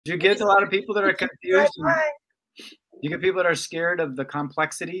Do you get a lot of people that are confused? You get people that are scared of the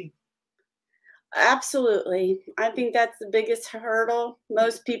complexity? Absolutely. I think that's the biggest hurdle.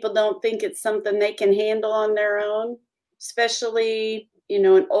 Most people don't think it's something they can handle on their own, especially,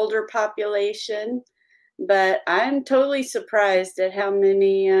 an older population. But I'm totally surprised at how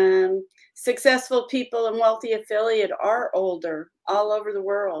many successful people and wealthy affiliate are older all over the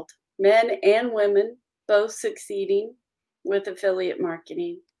world, men and women, both succeeding with affiliate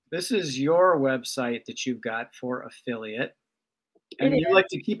marketing. This is your website that you've got for affiliate. It And you is. like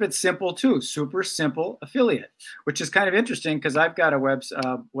to keep it simple too, super simple affiliate, which is kind of interesting because I've got a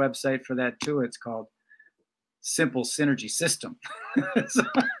website for that too. It's called Simple Synergy System.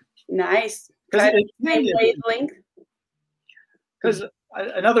 Nice. Because Same wavelength.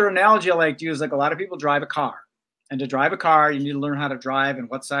 another analogy I like to use, like a lot of people drive a car. And to drive a car, you need to learn how to drive and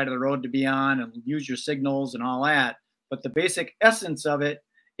what side of the road to be on and use your signals and all that. But the basic essence of it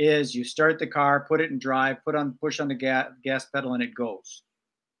is you start the car, put it in drive, push on the gas pedal, and it goes.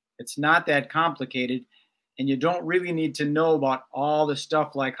 It's not that complicated. And you don't really need to know about all the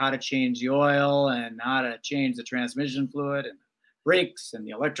stuff like how to change the oil and how to change the transmission fluid and the brakes and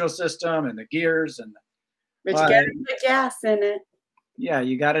the electro system and the gears. But you got to put gas in it. Yeah,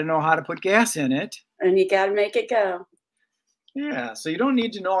 you got to know how to put gas in it. And you got to make it go. Yeah, so you don't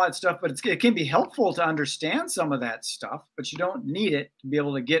need to know all that stuff, but it can be helpful to understand some of that stuff, but you don't need it to be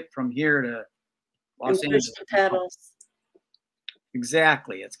able to get from here to Los Angeles. Push the pedals.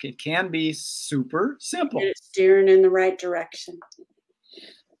 Exactly. It can be super simple. It's steering in the right direction.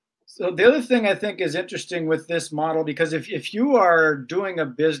 So the other thing I think is interesting with this model, because if you are doing a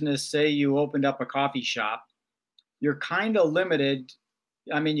business, say you opened up a coffee shop, you're kind of limited.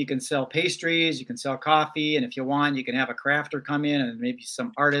 I mean, you can sell pastries, you can sell coffee, and if you want, you can have a crafter come in and maybe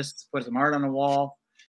some artists put some art on the wall.